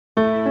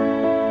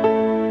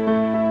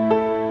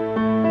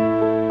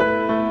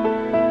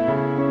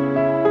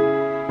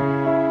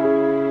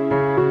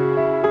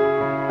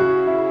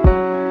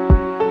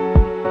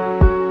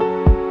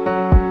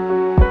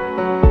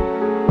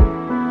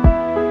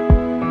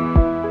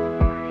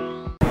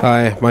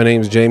Hi, my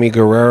name is Jamie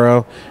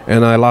Guerrero,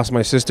 and I lost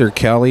my sister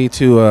Kelly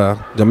to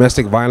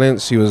domestic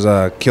violence. She was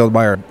killed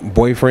by her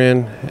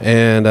boyfriend,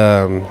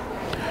 and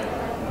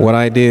what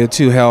I did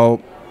to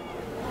help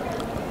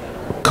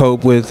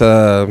cope with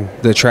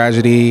the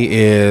tragedy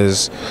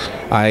is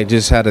I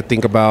just had to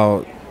think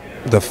about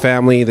the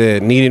family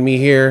that needed me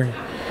here,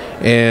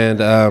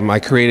 and I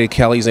created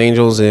Kelly's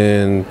Angels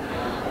in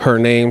her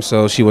name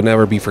so she will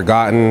never be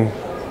forgotten.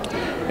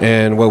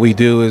 And what we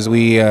do is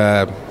we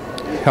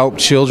help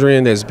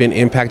children that's been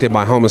impacted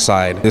by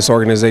homicide. This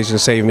organization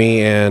saved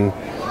me, and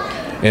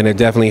it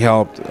definitely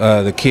helped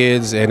the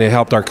kids, and it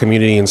helped our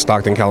community in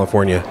Stockton,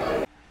 California.